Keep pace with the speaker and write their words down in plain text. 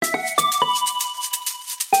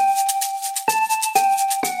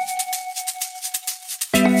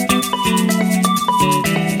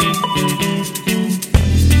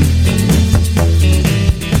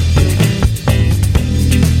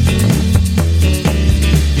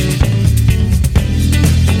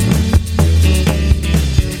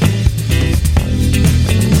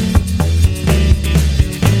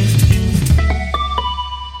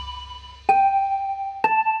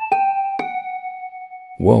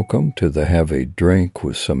welcome to the Have a Drink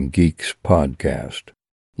with Some Geeks podcast.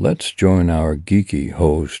 Let's join our geeky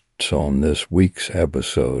hosts on this week's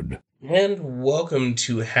episode. And welcome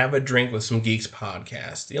to Have a Drink with Some Geeks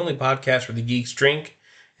podcast, the only podcast where the geeks drink,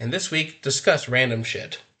 and this week discuss random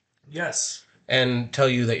shit. Yes. And tell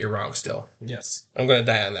you that you're wrong still. Yes. I'm going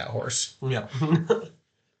to die on that horse. Yeah.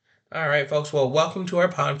 All right, folks. Well, welcome to our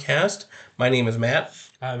podcast. My name is Matt.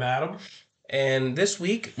 I'm Adam. And this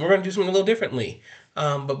week, we're going to do something a little differently.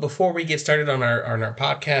 But before we get started on our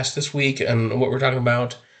podcast this week and what we're talking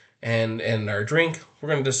about and our drink, we're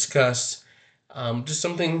going to discuss just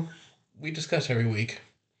something we discuss every week.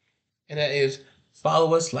 And that is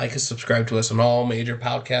follow us, like us, subscribe to us on all major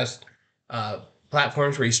podcast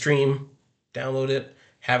platforms where you stream, download it,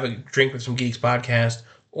 have a drink with some Geeks podcast,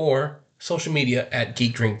 or social media at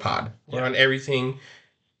Geek Drink Pod. We're on everything,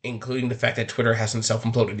 including the fact that Twitter hasn't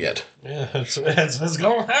self-imploded yet. Yeah, it's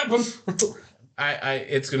going to happen.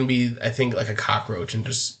 It's going to be, I think, like a cockroach and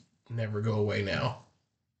just never go away now.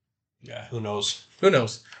 Yeah, who knows? Who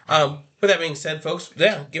knows? With that being said, folks,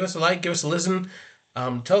 give us a like, give us a listen.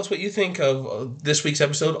 Tell us what you think of this week's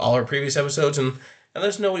episode, all our previous episodes, and let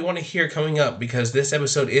us know what we want to hear coming up, because this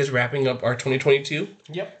episode is wrapping up our 2022.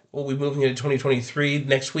 Yep. We'll be moving into 2023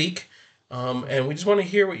 next week. And we just want to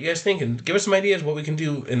hear what you guys think and give us some ideas what we can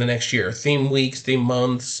do in the next year. Theme weeks, theme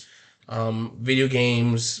months, video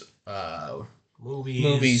games,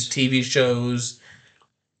 movies, TV shows,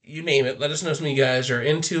 you name it. Let us know something you guys are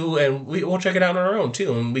into, and we'll check it out on our own,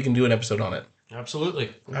 too, and we can do an episode on it.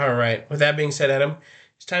 Absolutely. All right. With that being said, Adam,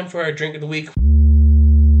 it's time for our drink of the week.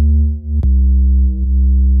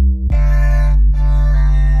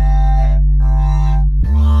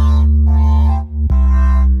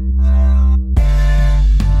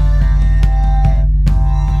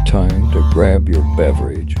 Time to grab your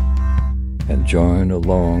beverage and join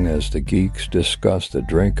along as the geeks discuss the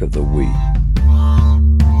drink of the week.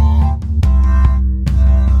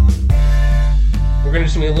 We're going to do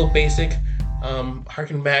something a little basic,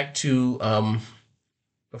 harken back to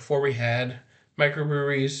before we had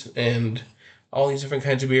microbreweries and all these different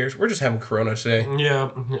kinds of beers. We're just having Corona today.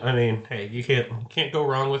 Yeah, I mean, hey, you can't go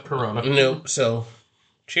wrong with Corona. Nope. So,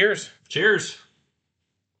 cheers. Cheers.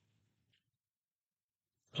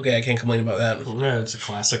 Okay, I can't complain about that. Yeah, it's a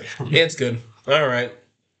classic. It's good. All right.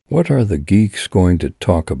 What are the geeks going to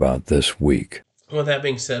talk about this week? With that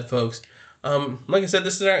being said, folks, like I said,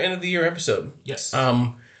 this is our end of the year episode. Yes.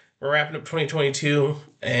 We're wrapping up 2022,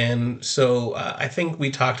 and so I think we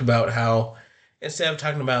talked about how instead of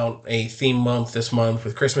talking about a theme month this month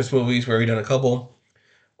with Christmas movies where we've done a couple,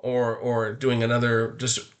 or doing another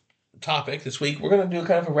just topic this week, we're going to do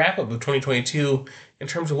kind of a wrap up of 2022 in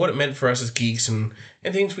terms of what it meant for us as geeks and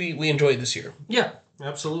things we enjoyed this year. Yeah,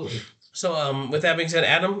 absolutely. So with that being said,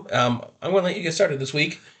 Adam, I'm going to let you get started this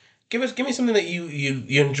week. Give me something that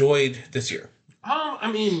you enjoyed this year.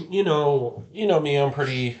 I mean, you know me, I'm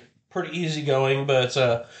pretty easygoing, but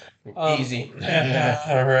easy. Yeah,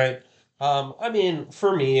 all right. I mean,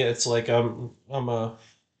 for me, it's like I'm a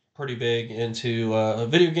pretty big into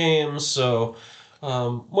video games, so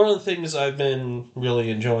one of the things I've been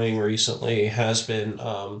really enjoying recently has been,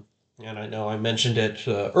 and I know I mentioned it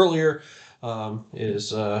earlier,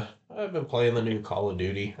 is I've been playing the new Call of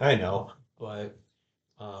Duty. I know, but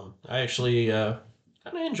I actually kind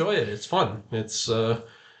of enjoy it. It's fun. It's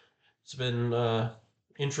been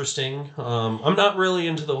interesting. I'm not really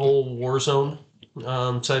into the whole Warzone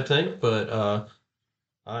type thing, but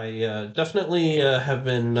I definitely have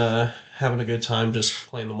been having a good time just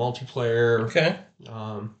playing the multiplayer. Okay.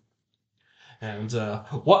 And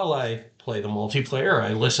while I play the multiplayer,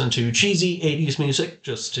 I listen to cheesy 80s music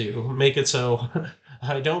just to make it so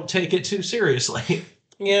I don't take it too seriously.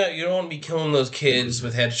 Yeah, you don't want to be killing those kids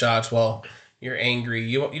with headshots while you're angry.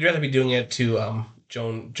 You'd rather be doing it to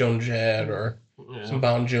Joan Jett or some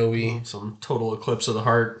Bon Jovi. Some Total Eclipse of the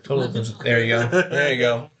Heart. Total Eclipse. There you go. There you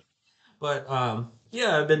go. But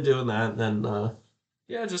yeah, I've been doing that, and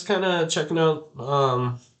yeah, just kind of checking out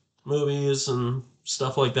movies and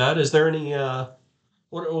stuff like that. Is there any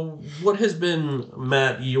what has been,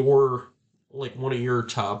 Matt, your one of your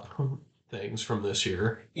top things from this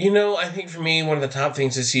year? I think for me, one of the top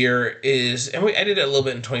things this year is, and I did it a little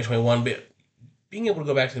bit in 2021, but being able to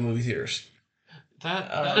go back to the movie theaters.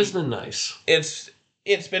 That has been nice. It's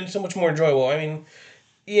been so much more enjoyable. I mean,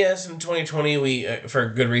 yes, in 2020 we for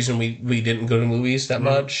a good reason we didn't go to movies that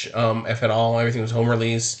much, if at all. Everything was home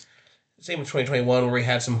release. Same with 2021 where we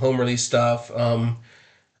had some home release stuff.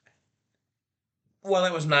 While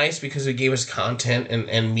it was nice because it gave us content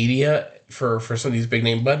and media for some of these big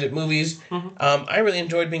name budget movies, I really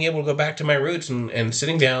enjoyed being able to go back to my roots and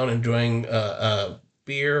sitting down, enjoying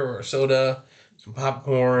beer or soda, some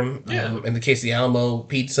popcorn. Yeah. In the case of the Alamo,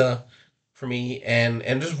 pizza for me, and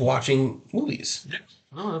just watching movies.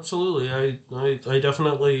 No, absolutely. I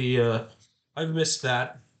definitely I've missed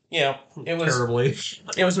that Yeah, it was terribly.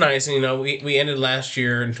 it was nice. And, we ended last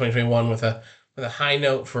year in 2021 with a high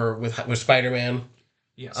note with Spider-Man.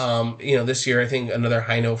 Yes. This year I think another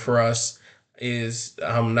high note for us is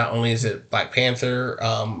not only is it Black Panther,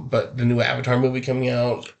 but the new Avatar movie coming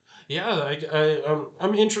out. Yeah,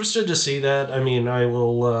 I'm interested to see that. I mean, I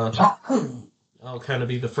will. I'll kind of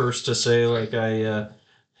be the first to say like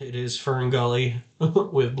it is Fern Gully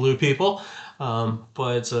with blue people,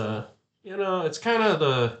 but it's kind of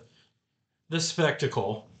the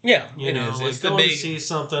spectacle. Yeah, You it know, is. like It's the going to big. see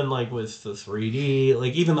something like with the 3D.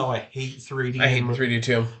 Like even though I hate 3D, I hate the 3D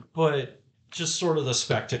too. but just sort of the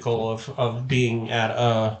spectacle of being at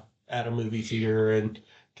a movie theater and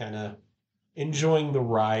kind of enjoying the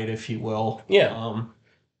ride, if you will. Yeah,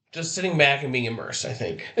 just sitting back and being immersed. I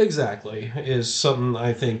think. Exactly is something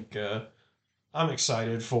I think I'm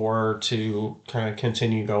excited for to kind of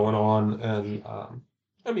continue going on, and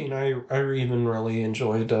I mean I even really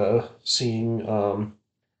enjoyed seeing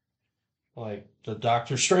like the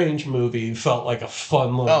Doctor Strange movie felt like a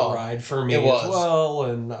fun little Oh, ride for me it as was. well,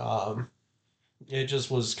 and it just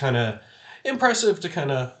was kind of impressive to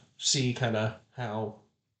kind of see kind of how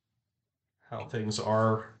things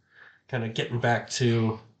are kind of getting back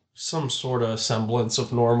to some sort of semblance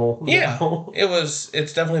of normal Yeah, now. it was.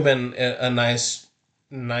 It's definitely been a nice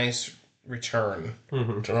return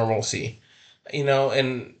Hmm. to normalcy.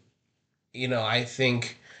 And I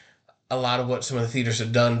think a lot of what some of the theaters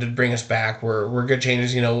have done to bring us back were good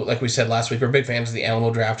changes. Like we said last week, we're big fans of the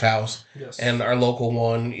Alamo Draft House Yes. and our local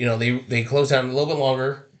one. They closed down a little bit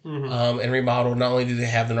longer, Hmm. and remodeled. Not only do they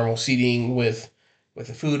have the normal seating with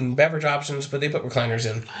the food and beverage options, but they put recliners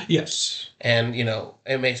in. Yes. And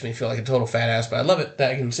it makes me feel like a total fat ass, but I love it that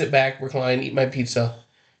I can sit back, recline, eat my pizza,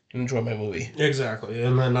 and enjoy my movie. Exactly.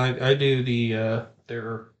 And then I do the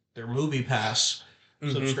their movie pass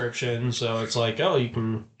Mm-hmm. subscription, so it's like, oh, you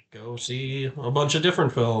can go see a bunch of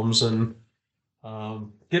different films and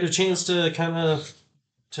get a chance to kind of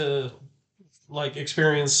to like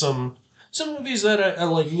experience some movies that I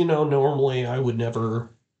like, normally I would never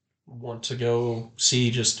want to go see,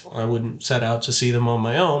 just I wouldn't set out to see them on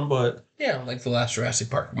my own, but Yeah, like the last Jurassic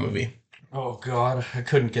Park movie. oh god, I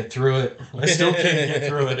couldn't get through it. I still can't get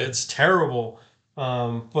through it. It's terrible.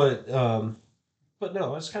 But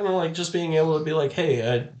no, it's kind of like just being able to be like,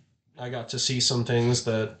 hey, I got to see some things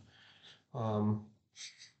that um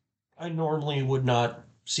I normally would not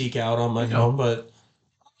seek out on my No. own, but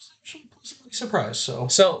I was actually pleasantly surprised. So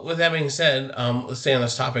So, with that being said, let's stay on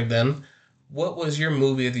this topic then. What was your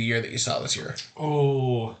movie of the year that you saw this year?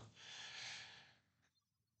 oh,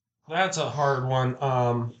 that's a hard one.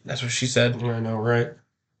 That's what she said. I know, right?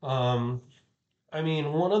 Um, I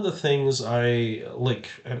mean, one of the things I like,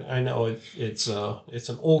 and I know it's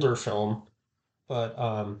an older film, but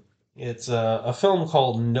it's a film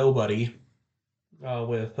called Nobody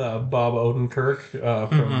with Bob Odenkirk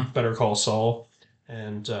from Mm-hmm. Better Call Saul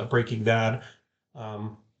and Breaking Bad.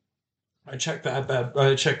 Um, I checked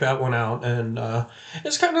that one out, and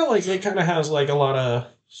it's kind of like it kind of has like a lot of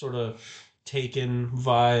sort of Taken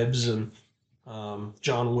vibes and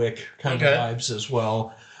John Wick kind of Okay. vibes as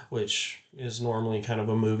well, which is normally kind of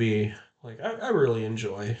a movie like I really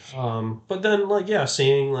enjoy. But then like yeah,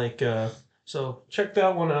 seeing like so check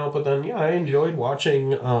that one out. But then yeah, I enjoyed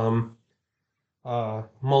watching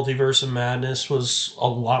Multiverse of Madness was a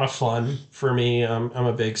lot of fun for me. I'm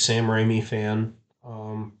a big Sam Raimi fan.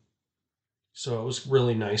 So it was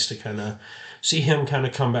really nice to kind of see him kind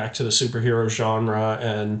of come back to the superhero genre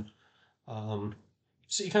and um,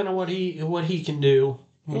 see kind of what he can do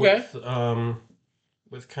Okay.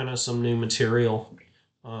 with kind of some new material.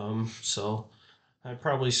 So I'd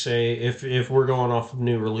probably say if we're going off of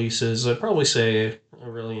new releases, I'd probably say I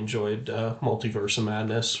really enjoyed Multiverse of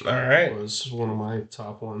Madness. All right. It was one of my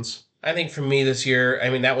top ones. I think for me this year, I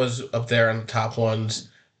mean, that was up there on the top ones.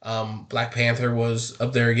 Black Panther was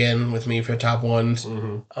up there again with me for top ones.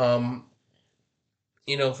 Hmm.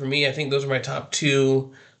 For me, I think those are my top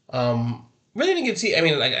two. Really didn't get to see. I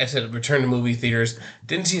mean, like I said, return to movie theaters.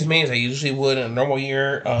 Didn't see as many as I usually would in a normal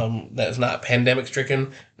year. That's not pandemic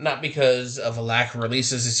stricken. Not because of a lack of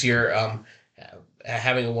releases this year.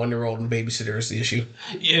 Having a 1 year old and babysitter is the issue.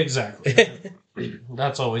 Yeah, exactly.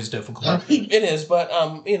 That's always difficult. It is, but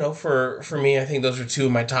for me, I think those are two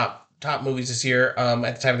of my top movies this year.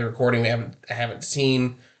 At the time of the recording, I haven't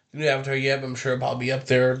seen the new Avatar yet, but I'm sure it'll probably be up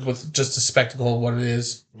there with just the spectacle of what it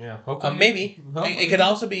is. Yeah, hopefully. Maybe. It could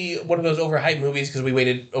also be one of those overhyped movies because we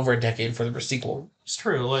waited over a decade for the sequel. It's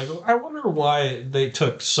true. Like, I wonder why they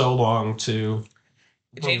took so long to.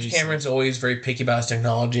 James release Cameron's always very picky about his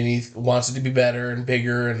technology, and he wants it to be better and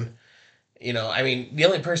bigger. And I mean, the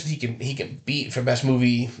only person he can beat for best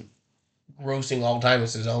movie grossing all time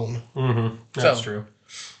is his own. it. Mm-hmm. That's true.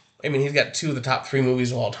 I mean, he's got 2 of the top 3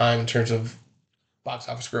 movies of all time in terms of box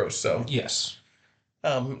office gross. So Yes.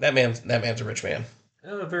 that man's a rich man.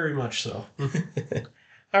 Very much so.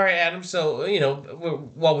 All right, Adam. So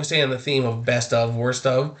while we stay on the theme of best of, worst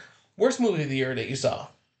movie of the year that you saw.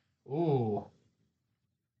 Ooh.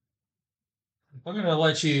 I'm gonna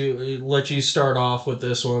let you start off with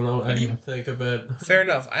this one. I can think of it. Fair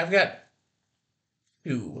enough. I've got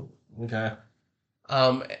 2. Okay.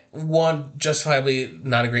 One justifiably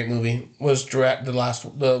not a great movie was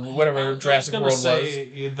whatever Jurassic World was.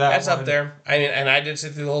 That's up there. I mean, and I did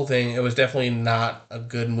sit through the whole thing. It was definitely not a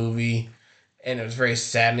good movie, and it was very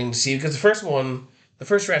saddening to see because the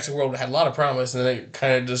first Jurassic World had a lot of promise, and then it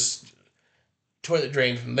kind of just toilet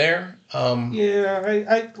drained from there. Yeah,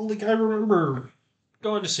 I remember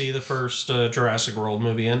going to see the first Jurassic World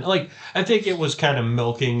movie, and I think it was kind of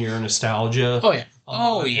milking your nostalgia. Oh yeah.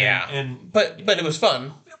 Oh yeah. But it was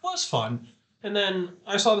fun. It was fun. And then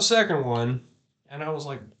I saw the second one, and I was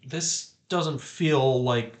like, this doesn't feel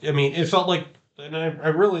like. I mean, it felt like, and I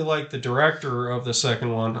really liked the director of the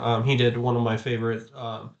second one. He did one of my favorite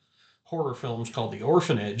horror films called The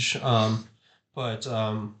Orphanage. But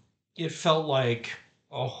it felt like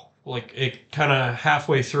it kind of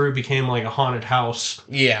halfway through became like a haunted house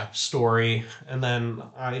story, and then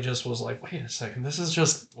I just was like, wait a second, this is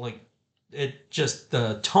just like.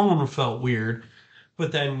 The tone felt weird.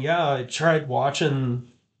 But then, I tried watching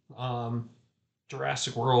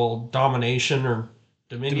Jurassic World Domination or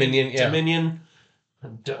Dominion. Dominion.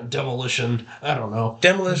 Demolition. I don't know.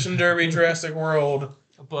 Demolition Derby, Jurassic World.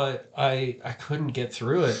 But I couldn't get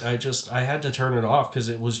through it. I had to turn it off because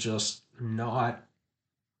it was just not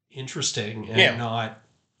interesting and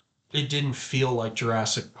it didn't feel like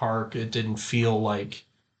Jurassic Park. It didn't feel like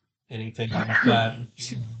anything like that.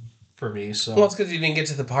 For me, so well, it's because you didn't get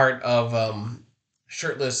to the part of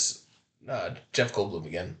shirtless Jeff Goldblum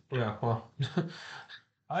again. Yeah, well,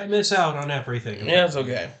 I miss out on everything. Yeah, it's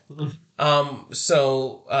okay. We'll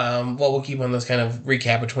keep on this kind of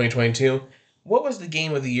recap of 2022. What was the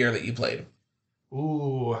game of the year that you played?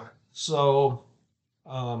 Ooh, so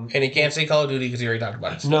and you can't say Call of Duty because you already talked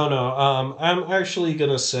about it. No. I'm actually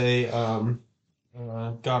gonna say God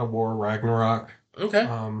of War Ragnarok. Okay.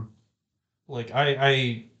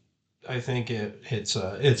 I think it's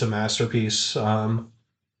a masterpiece. And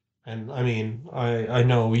I mean, I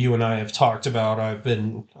know you and I have talked about.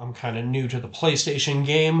 I'm kind of new to the PlayStation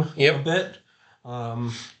game a bit.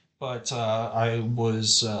 But I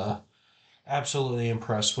was absolutely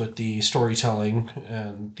impressed with the storytelling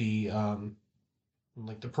and the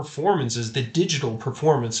performances, the digital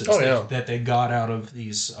performances that they got out of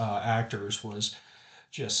these actors was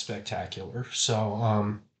just spectacular.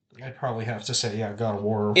 So I'd probably have to say, God of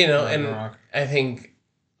War. And I think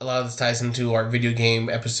a lot of this ties into our video game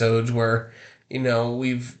episodes where,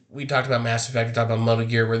 we talked about Mass Effect, we talked about Metal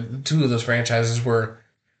Gear, where 2 of those franchises were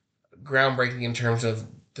groundbreaking in terms of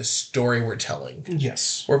the story we're telling.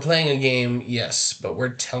 Yes. We're playing a game, yes, but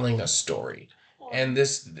we're telling a story. And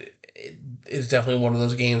this is definitely one of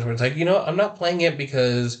those games where it's like, I'm not playing it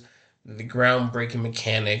because the groundbreaking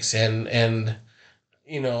mechanics and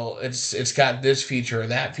it's got this feature or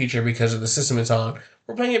that feature because of the system it's on.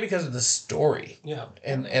 We're playing it because of the story. Yeah.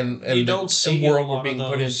 And you don't see the world we're being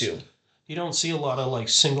put into. You don't see a lot of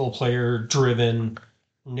single player driven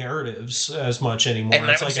narratives as much anymore. And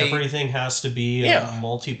it's everything has to be a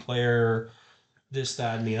multiplayer, this,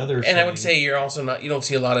 that, and the other thing. I would say you don't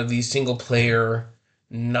see a lot of these single player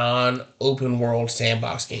non-open world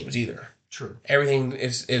sandbox games either. True. Everything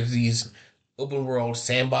is these open world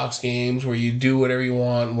sandbox games where you do whatever you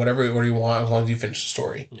want, whatever you want, as long as you finish the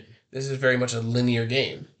story. Yeah. This is very much a linear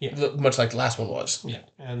game, much like the last one was. Yeah,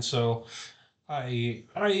 and so I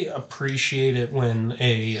appreciate it when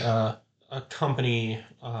a company,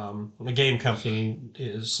 a game company,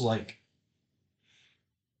 is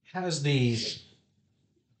has the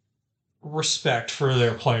respect for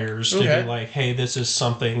their players to be like, hey, this is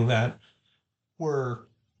something that we're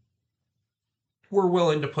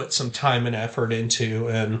willing to put some time and effort into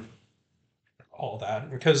and all that.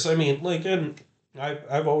 Because, I mean, and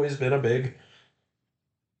I've always been a big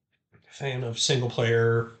fan of single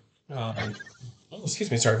player.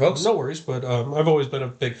 Excuse me, sorry, folks. No worries, but I've always been a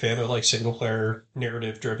big fan of single player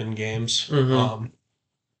narrative driven games. Mm-hmm.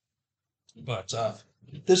 But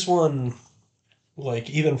this one, like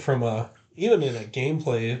even in a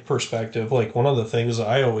gameplay perspective, like one of the things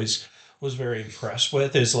I always was very impressed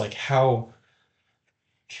with is like how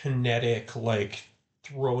kinetic like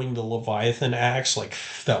throwing the Leviathan axe like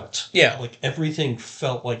felt. Yeah. Like everything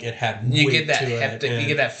felt like it had You weight get that to it. hectic, you And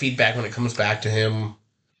get that feedback when it comes back to him.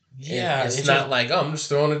 yeah, It's it not just like, oh, I'm just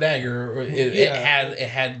throwing a dagger. yeah, It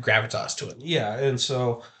had gravitas to it. yeah, and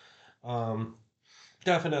so um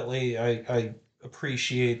definitely I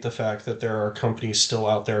appreciate the fact that there are companies still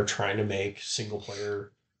out there trying to make single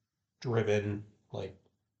player driven like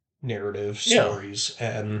narrative Yeah. stories,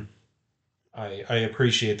 and I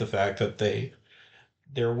appreciate the fact that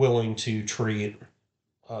they're willing to treat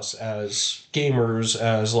us as gamers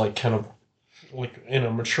as like kind of like in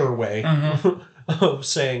a mature way Mm-hmm. of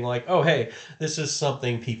saying like, oh hey, this is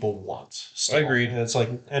something people want still. Agreed. And it's like,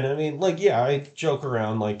 and I mean like yeah, I joke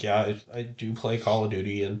around like yeah, I do play Call of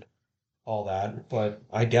Duty and all that, but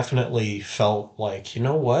I definitely felt like, you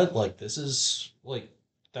know what, like this is like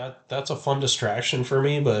that's a fun distraction for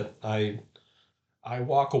me, but I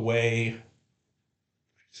walk away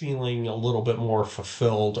feeling a little bit more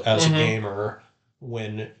fulfilled as a Mm-hmm. gamer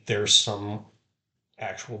when there's some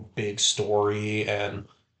actual big story and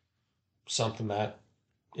something that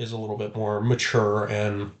is a little bit more mature,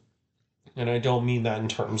 and I don't mean that in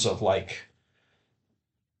terms of like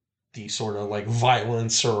the sort of like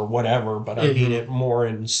violence or whatever, but I mean Mm-hmm. it more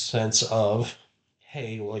in sense of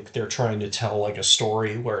hey, like they're trying to tell like a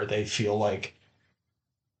story where they feel like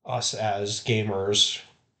us as gamers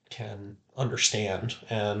can understand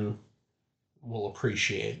and will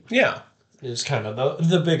appreciate Yeah. is kind of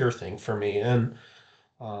the bigger thing for me,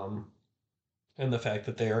 um and the fact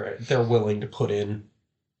that they're willing to put in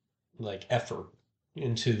like effort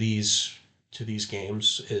into these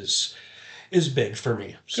games is big for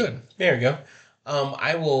me. So Good. There we go.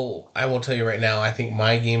 I will tell you right now. I think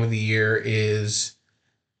my game of the year is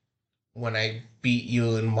when I beat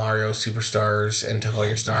you in Mario Superstars and took all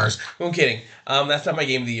your stars. I'm kidding. That's not my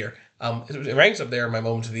game of the year. It ranks up there in my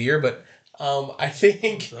moments of the year, but I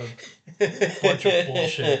think it's a bunch of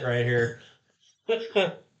bullshit right here.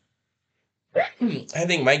 I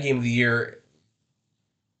think my game of the year,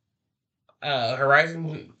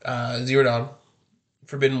 Horizon Zero Dawn,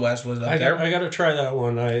 Forbidden West was up there. I got to try that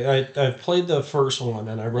one. I've played the first one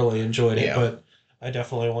and I really enjoyed it, Yeah. but I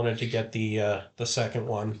definitely wanted to get the second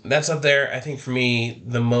one. That's up there. I think for me,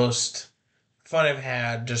 the most fun I've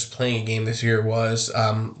had just playing a game this year was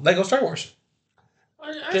Lego Star Wars.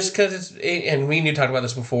 Just because and we need to talk about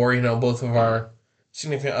this before. You know, both of our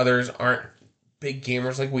significant others aren't big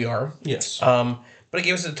gamers like we are. Yes. But it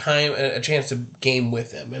gave us a chance to game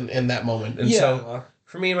with them in that moment. And so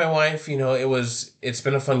for me and my wife, you know, it's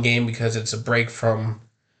been a fun game because it's a break from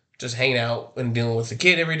just hanging out and dealing with the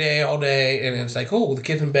kid every day, all day, and it's like, oh, the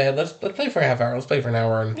kid's in bed. Let's play for a half hour. Let's play for an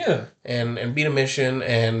hour, and Yeah. and beat a mission.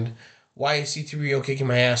 And why is C3PO kicking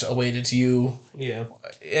my ass? Oh wait, it's you. Yeah.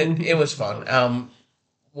 It was fun.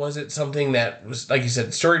 Was it something that was, like you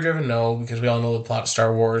said, story driven? No, because we all know the plot of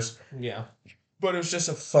Star Wars. Yeah. But it was just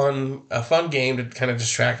a fun game to kind of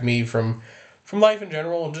distract me from life in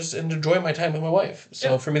general and just enjoy my time with my wife.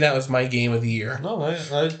 So Yeah. for me, that was my game of the year. No,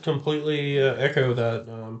 I completely echo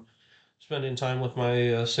that. Spending time with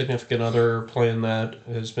my significant other playing that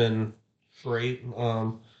has been great.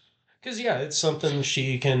 Because yeah, it's something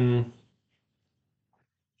she can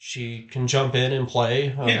jump in and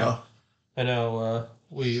play. Yeah. I know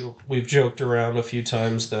we've joked around a few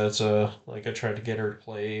times that like I tried to get her to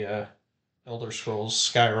play Elder Scrolls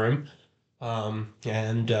Skyrim.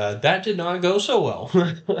 And that did not go so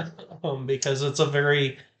well because it's a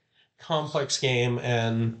very complex game,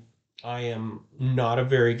 and I am not a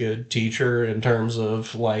very good teacher in terms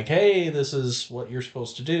of like, hey, this is what you're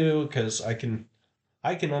supposed to do, because I can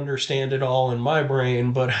understand it all in my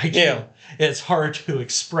brain, but I can't. Yeah. It's hard to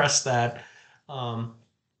express that.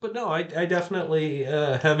 But no, I definitely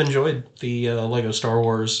have enjoyed the Lego Star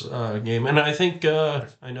Wars game, and I think I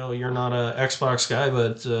know you're not a Xbox guy,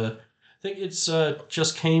 but I think it's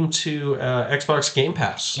just came to Xbox Game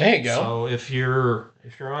Pass. There you go. So if you're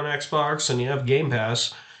on Xbox and you have Game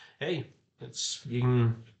Pass, hey, you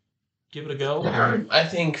can give it a go. I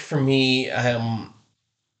think for me, my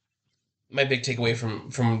big takeaway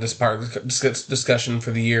from this part of the discussion for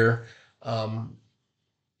the year, um,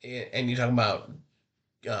 and you talking about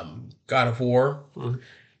God of War. Mhm.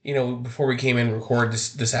 You know, before we came in and record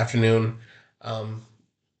this afternoon, um,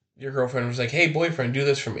 your girlfriend was like, "Hey, boyfriend, do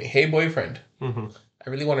this for me. Hey, boyfriend." Mm-hmm. I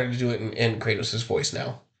really wanted to do it in Kratos' voice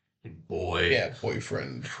now. Boy, Yeah,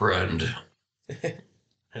 boyfriend. friend.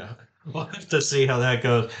 Yeah. We'll have to see how that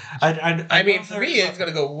goes. I I mean, know for me, there's it's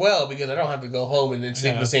gonna go well because I don't have to go home and then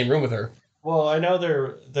sleep in the yeah. same room with her. Well, I know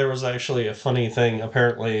there was actually a funny thing.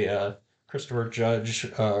 Apparently, Christopher Judge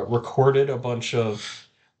recorded a bunch of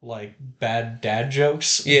like bad dad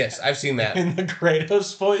jokes Yes, I've seen that. in the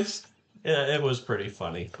Kratos voice. Yeah, it was pretty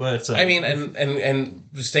funny. But I mean, and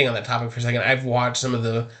just staying on that topic for a second, I've watched some of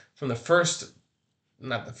the from the first,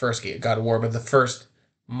 not the first God of War, but the first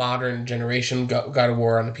modern generation God of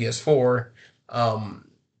War on the PS4. Um,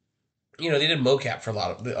 they did mocap for a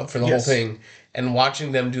lot of for the whole yes, thing, and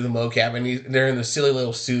watching them do the mocap, and they're in the silly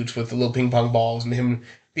little suits with the little ping pong balls, and him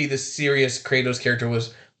be the serious Kratos character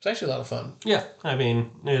was actually a lot of fun. yeah. I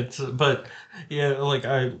mean, it's but yeah, like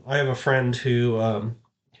I have a friend who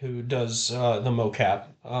does the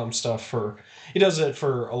mocap stuff for he does it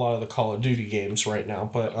for a lot of the Call of Duty games right now,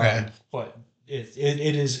 Okay. but it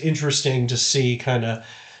is interesting to see kind of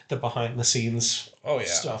the behind the scenes Oh yeah.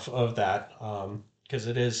 stuff of that because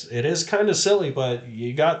it is kind of silly, but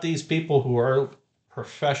you got these people who are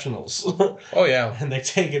professionals Oh yeah. and they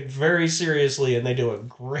take it very seriously and they do a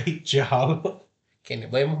great job. Can you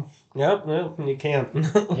blame him? Yep, no, you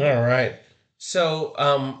can't. All right. So,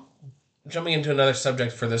 jumping into another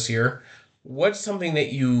subject for this year, what's something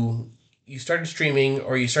that you started streaming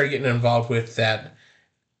or you started getting involved with that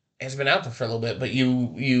has been out there for a little bit, but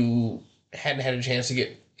you hadn't had a chance to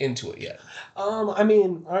get into it yet? I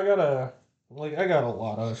mean, I got a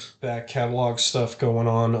lot of back catalog stuff going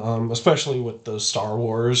on, especially with the Star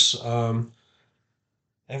Wars.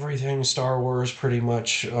 Everything Star Wars pretty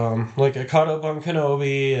much. Like I caught up on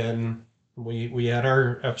Kenobi and we had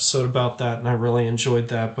our episode about that and I really enjoyed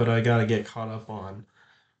that, but I gotta get caught up on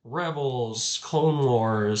Rebels, Clone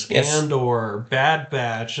Wars, Yes. Andor, Bad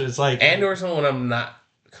Batch. It's like Andor's the one I'm not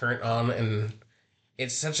current on, and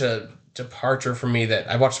it's such a departure for me that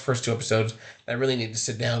I watched the first two episodes. I really need to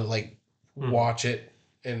sit down and like mhm. watch it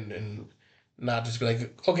and not just be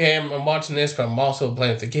like, okay, I'm watching this, but I'm also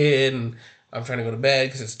playing with the kid and I'm trying to go to bed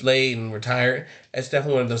because it's late and we're tired. It's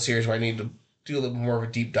definitely one of those series where I need to do a little more of a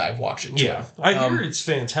deep dive watching to it. Yeah, I hear it's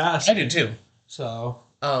I do fantastic. too. So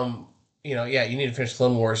Um, yeah, you need to finish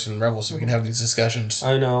Clone Wars and Rebels so we can have these discussions.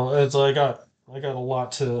 I know it's I got a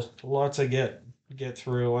lot to get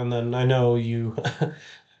through, and then I know you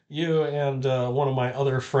you and one of my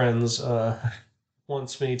other friends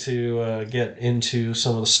wants me to get into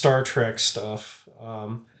some of the Star Trek stuff.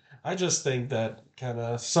 I just think that kind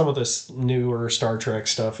of some of this newer Star Trek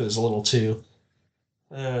stuff is a little too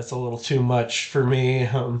it's a little too much for me.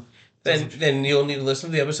 Then Doesn't then you'll need to listen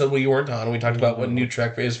to the episode where you weren't on. We talked about what new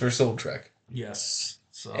Trek is versus old Trek. yes.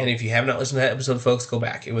 And So if you have not listened to that episode, folks, go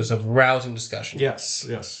back. It was a rousing discussion. yes.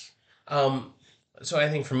 Um, so I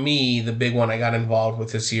think for me, the big one I got involved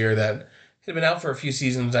with this year that had been out for a few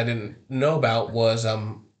seasons I didn't know about was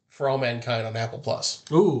For All Mankind on Apple Plus.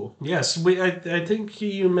 Ooh, yes. I think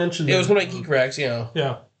you mentioned It it. was one of Geek Recs,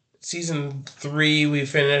 Yeah. Season 3 we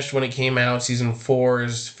finished when it came out. Season 4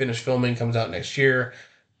 is finished filming, comes out next year.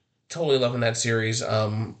 Totally loving that series.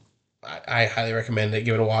 I highly recommend it.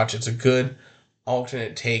 Give it a watch. It's a good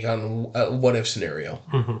alternate take on a what if scenario.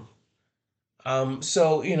 Mhm.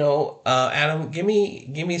 So Adam, give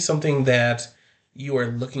me something that you are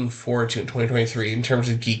looking forward to in 2023 in terms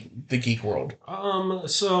of the geek world.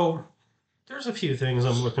 So there's a few things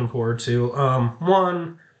I'm looking forward to.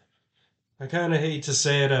 One, I kind of hate to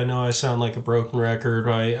say it. I know I sound like a broken record.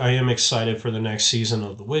 I am excited for the next season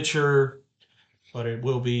of The Witcher, but it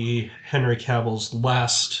will be Henry Cavill's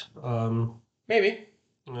last. Maybe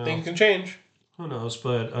things Well, can change. who knows?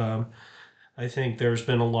 But I think there's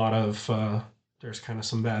been a lot of there's kind of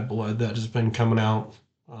some bad blood that has been coming out.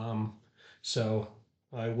 So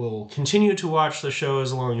I will continue to watch the show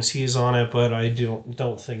as long as he's on it, but I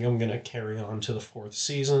don't think I'm gonna carry on to the fourth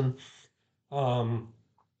season. Um,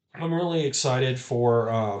 I'm really excited for.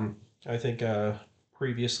 I think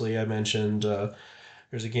previously I mentioned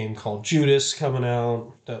there's a game called Judas coming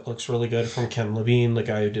out that looks really good from Ken Levine, the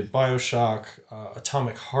guy who did Bioshock.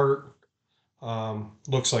 Atomic Heart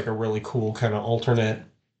looks like a really cool kind of alternate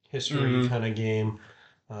history Mm-hmm. kind of game,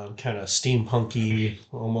 kind of steampunky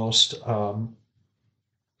almost.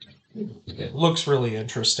 It looks really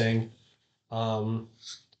interesting. Um,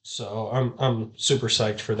 so I'm super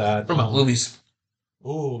psyched for that. What about movies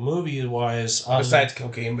Ooh, movie wise, besides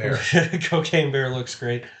Cocaine Bear? Cocaine Bear looks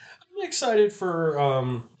great. I'm excited for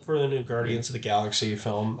the new Guardians of the Galaxy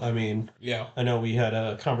film. I mean, Yeah. I know we had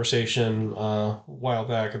a conversation a while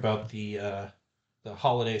back about the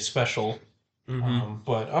holiday special, Mm-hmm.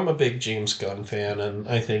 but I'm a big James Gunn fan, and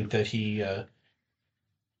I think that he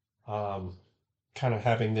um, kind of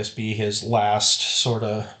having this be his last sort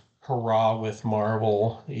of hurrah with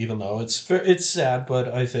Marvel, even though it's sad,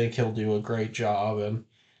 but I think he'll do a great job, and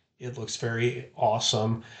it looks very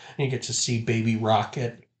awesome. And you get to see Baby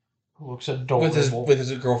Rocket, who looks adorable. with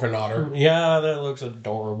his girlfriend Otter. Yeah, that looks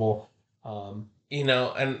adorable. Um, And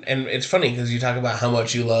it's funny because you talk about how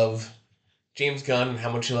much you love James Gunn and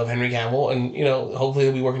how much you love Henry Cavill, and hopefully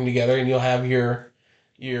they'll be working together, and you'll have your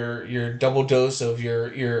double dose of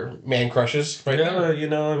your man crushes right yeah,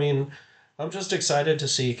 there. I mean, I'm just excited to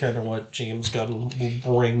see kind of what James Gunn will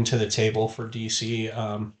bring to the table for DC.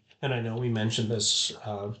 And I know we mentioned this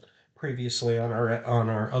previously on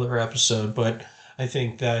our other episode, but I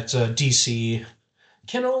think that DC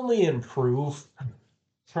can only improve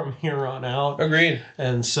from here on out. Agreed.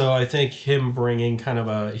 And so I think him bringing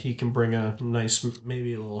he can bring a nice,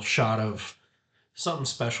 maybe a little shot of something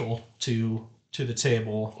special to the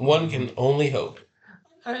table. One can only hope.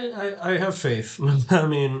 I have faith. I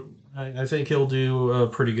mean, I think he'll do a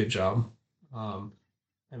pretty good job. Um,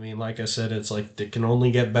 I mean, like I said, it's like it can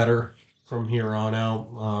only get better from here on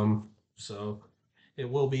out. So it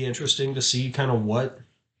will be interesting to see kind of what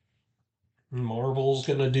Marvel's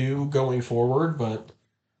gonna do going forward, but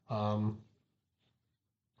um,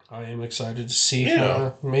 I am excited to see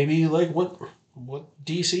Yeah. maybe like what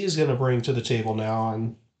DC is gonna bring to the table now,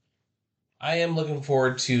 and I am looking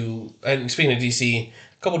forward to, and speaking of DC, a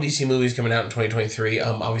couple DC movies coming out in 2023.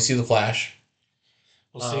 Obviously The Flash.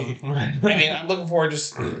 we'll see. I mean, I'm looking forward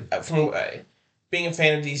just from being a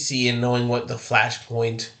fan of DC and knowing what the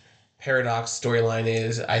Flashpoint paradox storyline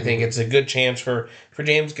is. I think it's a good chance for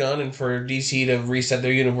James Gunn and for DC to reset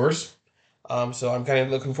their universe. So I'm kind of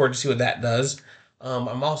looking forward to see what that does.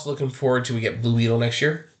 I'm also looking forward to we get Blue Beetle next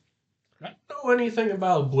year. I don't know anything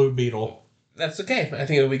about Blue Beetle. That's okay. I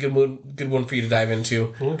think it'll be a good one for you to dive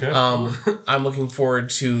into. Okay. I'm looking forward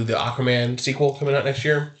to the Aquaman sequel coming out next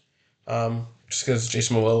year. Just because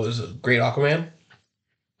Jason Momoa is a great Aquaman.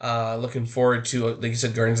 Looking forward to, like you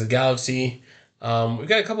said, Guardians of the Galaxy. We've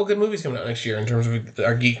got a couple good movies coming out next year in terms of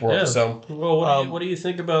our geek world. Yeah. So, Well, what do you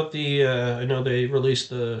think about the? I know they released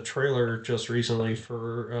the trailer just recently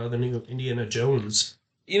for the new Indiana Jones.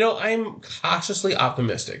 I'm cautiously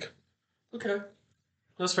optimistic. Okay,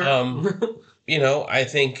 that's fair. I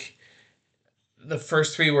think the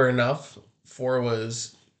first three were enough. Four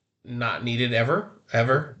was not needed ever,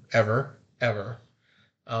 ever, ever, ever.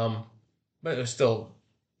 But it was still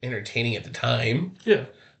entertaining at the time. Yeah.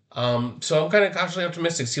 So I'm kind of cautiously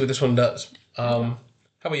optimistic to see what this one does. How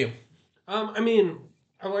about you? I mean,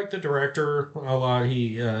 I like the director a lot.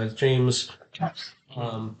 He James.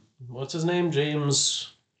 What's his name? James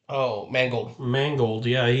Oh, Mangold. Mangold.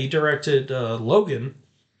 Yeah, he directed Logan.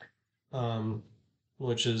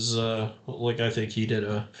 Which is I think he did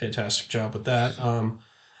a fantastic job with that.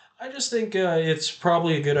 I just think it's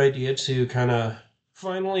probably a good idea to kind of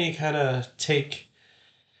finally kind of take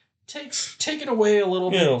it away a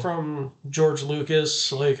little Yeah. bit from George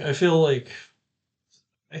Lucas. Like I feel like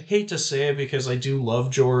I hate to say it because I do love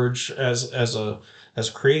George as a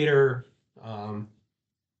creator.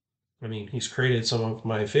 I mean, he's created some of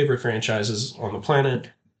my favorite franchises on the planet,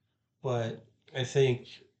 but I think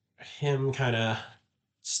him kind of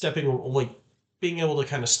being able to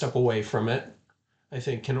kind of step away from it, I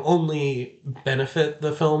think can only benefit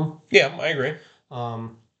the film. Yeah, I agree.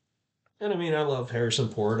 And I mean, I love Harrison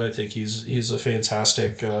Ford. I think he's a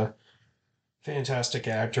fantastic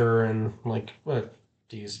actor, and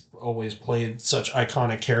he's always played such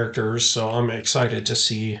iconic characters. So I'm excited to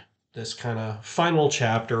see this kind of final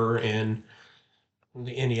chapter in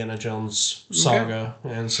the Indiana Jones saga,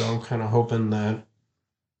 and so I'm kind of hoping that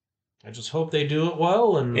I just hope they do it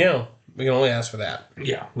well. And Yeah, we can only ask for that.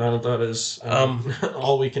 yeah, that is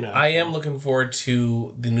all we can ask. I am looking forward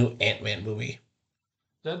to the new Ant-Man movie.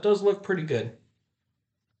 That does look pretty good.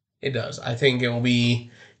 It does. I think it will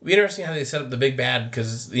be interesting how they set up the big bad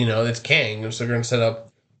because it's Kang, so they're going to set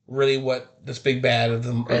up really what this big bad of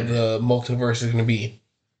the multiverse is going to be.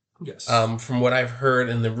 Yes. From what I've heard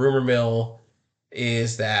in the rumor mill,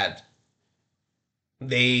 is that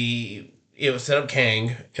it was set up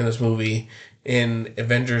Kang in this movie. In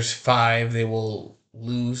Avengers 5, they will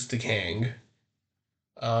lose to Kang,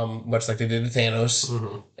 much like they did to Thanos.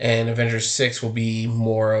 Mm-hmm. And Avengers 6 will be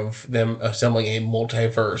more of them assembling a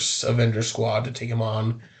multiverse Avengers squad to take him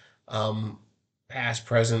on. Past,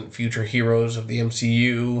 present, future heroes of the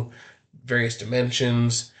MCU, various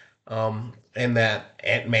dimensions. And that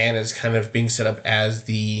Ant-Man is kind of being set up as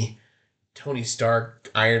the Tony Stark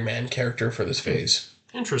Iron Man character for this phase.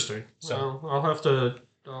 Interesting. So I'll have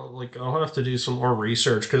to do some more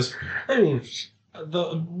research because I mean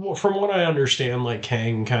from what I understand, like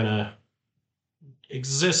Kang kind of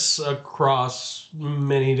exists across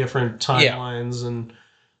many different timelines and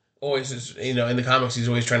always is, in the comics he's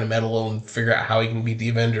always trying to meddle and figure out how he can beat the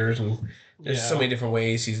Avengers, and there's so many different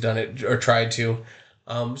ways he's done it or tried to.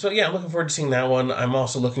 So yeah, I'm looking forward to seeing that one. I'm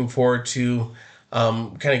also looking forward to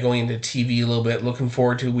kind of going into TV a little bit. Looking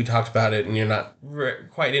forward to, we talked about it and you're not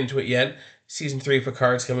quite into it yet, season 3 of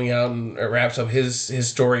Picard's coming out, and it wraps up his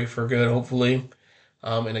story for good, hopefully,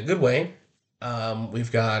 in a good way.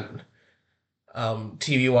 We've got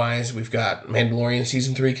TV wise, we've got Mandalorian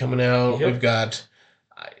season 3 coming out. Yep. We've got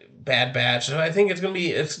Bad Batch. So I think it's gonna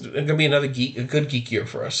be another a good geek year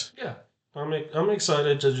for us. Yeah, I'm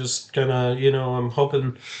excited to just kind of, I'm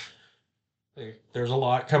hoping there's a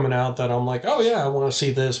lot coming out that I'm like, oh yeah, I want to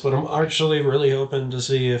see this, but I'm actually really hoping to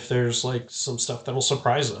see if there's like some stuff that'll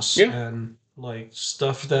surprise us, and like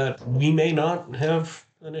stuff that we may not have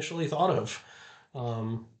initially thought of.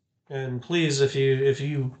 And please, if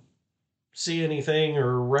you see anything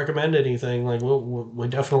or recommend anything, like we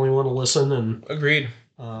definitely want to listen. And agreed.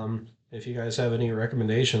 If you guys have any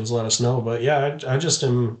recommendations, let us know. But yeah, I just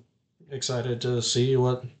am excited to see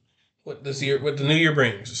what the new year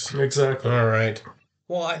brings. Exactly. All right.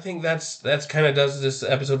 Well, I think that's kind of does this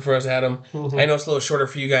episode for us, Adam. Mm-hmm. I know it's a little shorter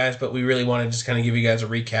for you guys, but we really want to just kind of give you guys a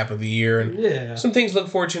recap of the year and some things to look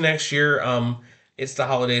forward to next year. It's the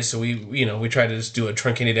holidays, so we try to just do a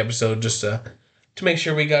truncated episode just to make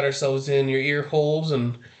sure we got ourselves in your ear holes,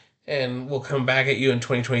 and we'll come back at you in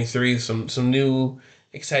 2023 with some new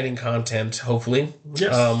exciting content, hopefully.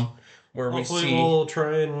 Yes. Hopefully we'll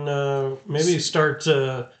try and maybe start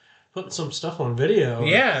putting some stuff on video.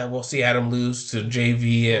 Yeah, we'll see Adam lose to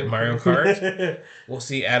JV at Mario Kart. We'll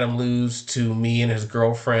see Adam lose to me and his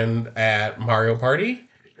girlfriend at Mario Party.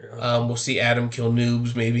 We'll see Adam kill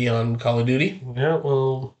noobs maybe on Call of Duty. Yeah,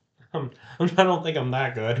 well, I don't think I'm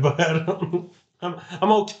that good, but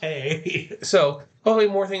I'm okay. So hopefully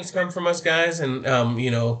more things come from us, guys, and a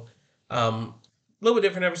little bit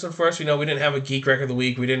different episode for us. We didn't have a Geek Record of the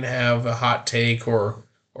Week. We didn't have a hot take or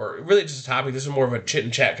really just a topic. This is more of a chit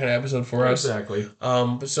and chat kind of episode for us. Exactly.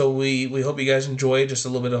 So we hope you guys enjoy just a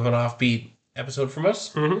little bit of an offbeat episode from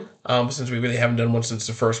us. Mm-hmm. Since we really haven't done one since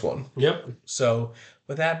the first one. Yep. So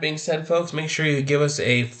with that being said, folks, make sure you give us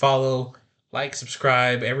a follow, like,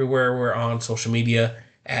 subscribe everywhere we're on social media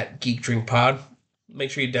at Geek Drink Pod.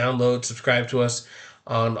 Make sure you download, subscribe to us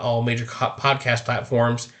on all major podcast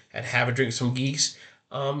platforms at Have a Drink Some Geeks.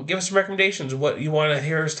 Give us some recommendations of what you want to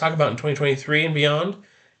hear us talk about in 2023 and beyond.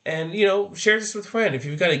 And, share this with a friend. If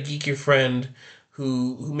you've got a geeky friend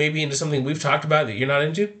who may be into something we've talked about that you're not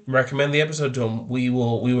into, recommend the episode to them. We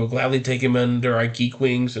will gladly take him under our geek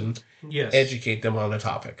wings and educate them on the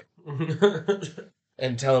topic.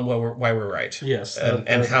 And tell them why we're right. Yes.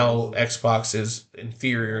 And how Xbox is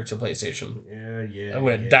inferior to PlayStation. Yeah. I'm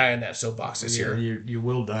going to die on that soapbox this year. You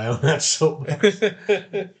will die on that soapbox.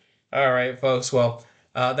 All right, folks. Well,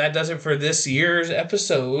 that does it for this year's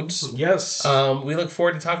episodes. Yes. We look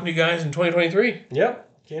forward to talking to you guys in 2023. Yep.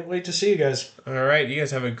 Can't wait to see you guys. All right. You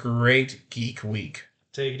guys have a great geek week.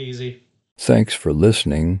 Take it easy. Thanks for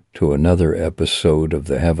listening to another episode of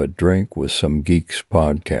the Have a Drink with Some Geeks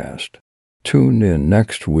podcast. Tune in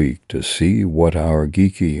next week to see what our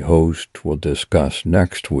geeky host will discuss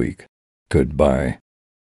next week. Goodbye.